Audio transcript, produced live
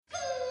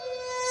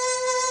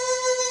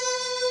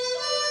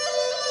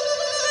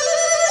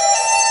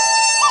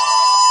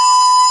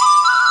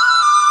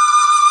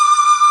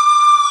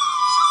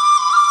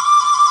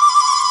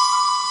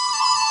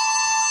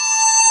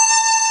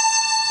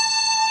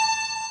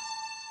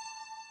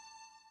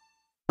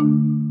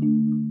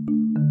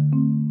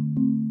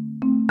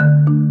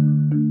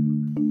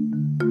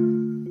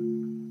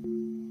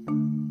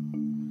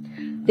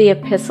The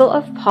Epistle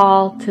of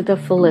Paul to the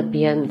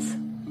Philippians,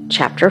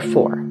 Chapter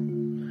 4.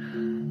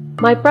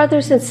 My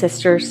brothers and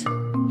sisters,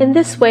 in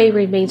this way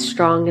remain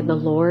strong in the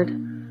Lord.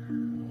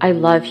 I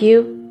love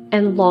you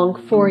and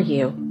long for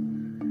you.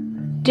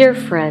 Dear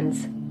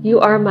friends,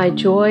 you are my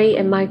joy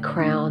and my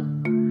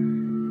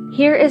crown.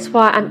 Here is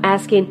what I'm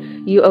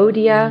asking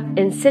Euodia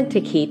and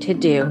Syntyche to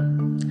do.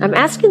 I'm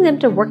asking them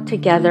to work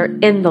together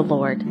in the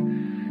Lord.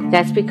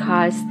 That's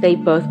because they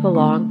both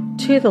belong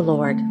to the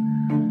Lord.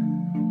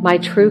 My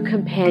true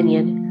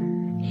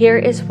companion, here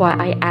is what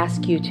I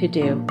ask you to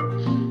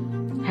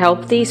do.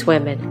 Help these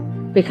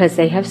women, because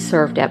they have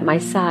served at my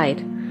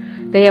side.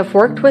 They have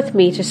worked with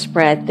me to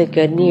spread the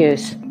good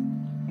news.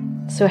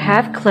 So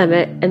have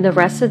Clement and the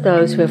rest of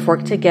those who have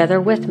worked together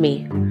with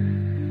me.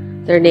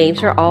 Their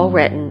names are all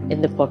written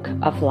in the book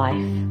of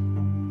life.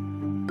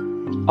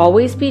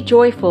 Always be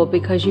joyful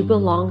because you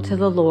belong to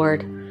the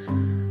Lord.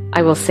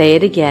 I will say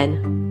it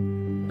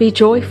again. Be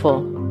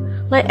joyful.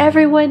 Let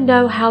everyone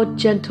know how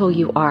gentle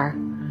you are.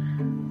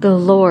 The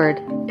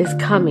Lord is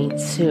coming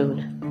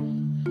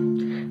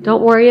soon.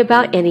 Don't worry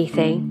about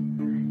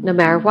anything. No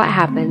matter what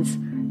happens,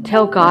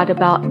 tell God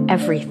about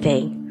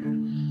everything.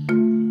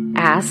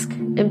 Ask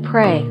and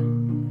pray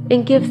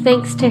and give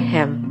thanks to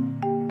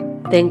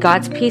Him. Then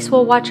God's peace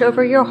will watch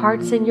over your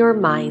hearts and your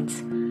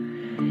minds.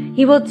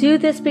 He will do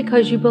this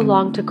because you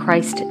belong to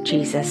Christ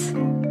Jesus.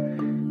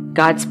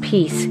 God's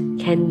peace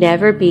can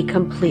never be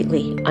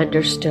completely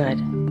understood.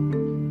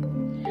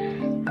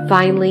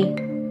 Finally,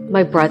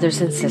 my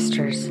brothers and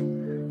sisters,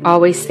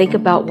 always think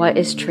about what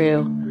is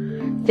true.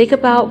 Think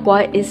about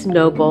what is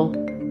noble,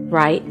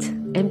 right,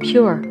 and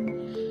pure.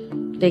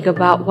 Think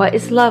about what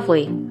is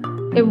lovely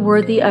and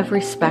worthy of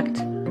respect.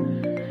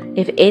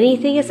 If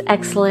anything is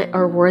excellent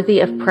or worthy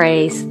of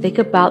praise, think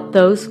about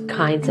those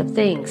kinds of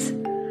things.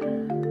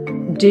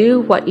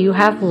 Do what you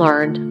have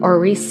learned or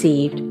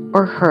received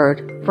or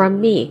heard from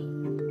me.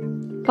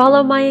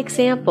 Follow my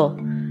example.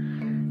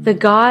 The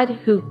God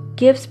who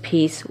gives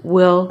peace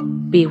will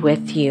be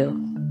with you.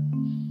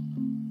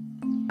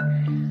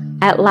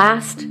 At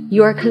last,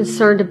 you are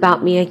concerned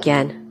about me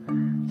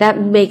again. That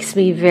makes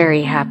me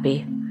very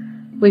happy.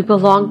 We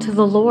belong to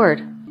the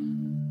Lord.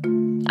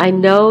 I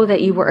know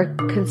that you were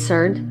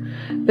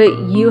concerned, but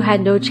you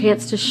had no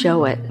chance to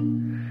show it.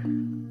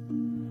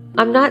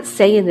 I'm not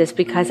saying this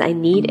because I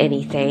need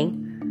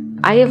anything.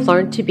 I have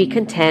learned to be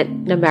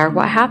content no matter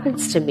what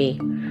happens to me.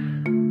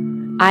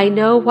 I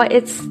know what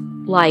it's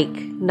like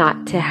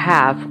not to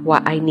have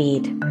what I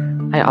need.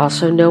 I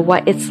also know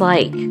what it's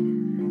like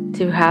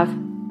to have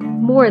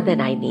more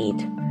than I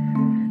need.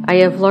 I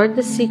have learned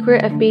the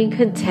secret of being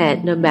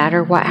content no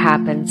matter what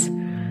happens.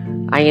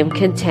 I am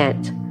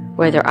content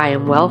whether I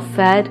am well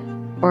fed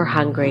or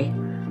hungry.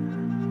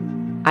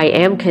 I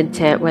am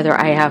content whether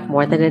I have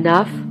more than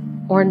enough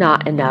or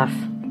not enough.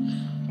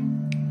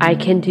 I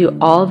can do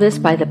all this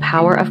by the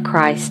power of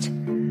Christ.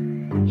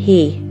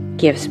 He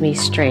gives me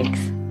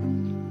strength.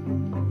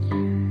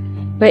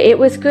 But it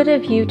was good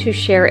of you to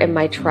share in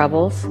my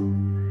troubles.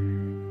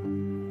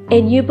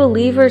 And you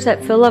believers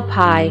at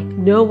Philippi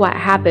know what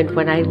happened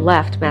when I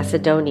left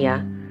Macedonia.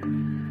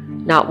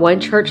 Not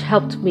one church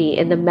helped me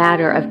in the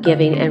matter of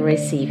giving and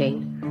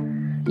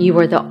receiving. You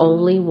were the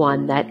only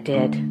one that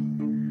did.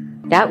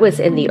 That was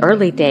in the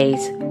early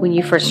days when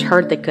you first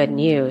heard the good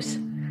news.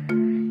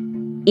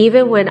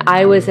 Even when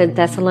I was in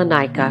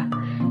Thessalonica,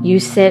 you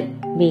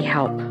sent me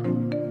help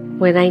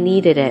when I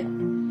needed it.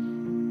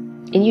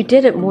 And you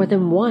did it more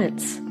than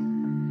once.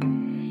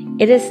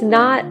 It is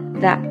not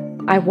that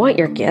I want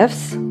your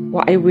gifts.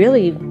 What I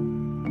really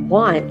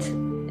want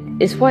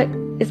is what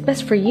is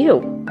best for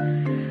you.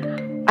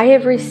 I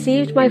have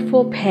received my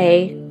full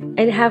pay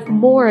and have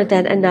more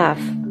than enough.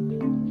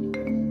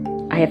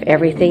 I have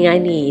everything I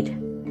need.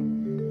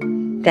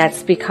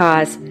 That's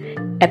because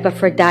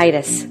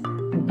Epaphroditus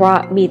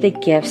brought me the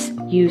gifts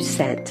you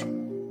sent.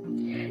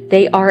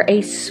 They are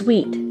a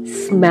sweet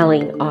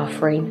smelling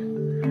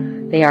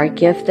offering. They are a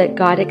gift that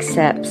God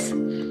accepts.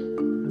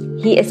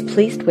 He is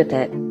pleased with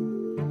it.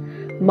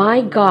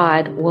 My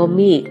God will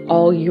meet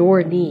all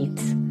your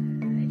needs.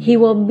 He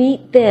will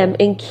meet them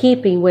in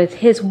keeping with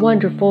His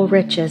wonderful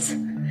riches.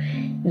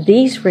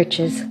 These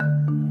riches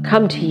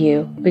come to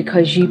you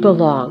because you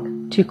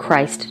belong to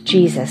Christ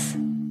Jesus.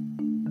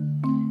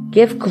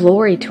 Give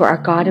glory to our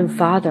God and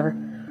Father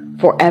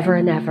forever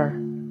and ever.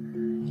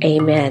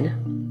 Amen.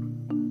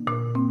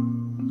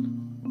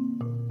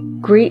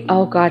 Greet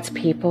all God's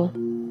people.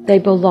 They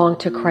belong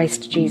to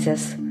Christ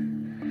Jesus.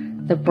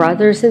 The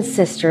brothers and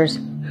sisters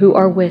who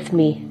are with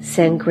me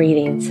send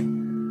greetings.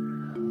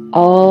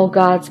 All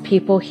God's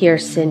people here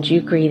send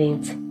you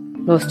greetings.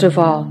 Most of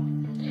all,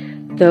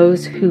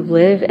 those who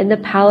live in the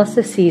palace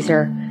of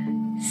Caesar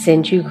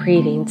send you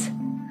greetings.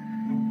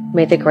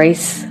 May the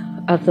grace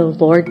of the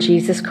Lord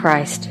Jesus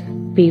Christ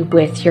be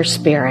with your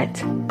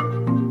spirit.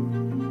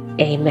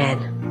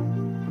 Amen.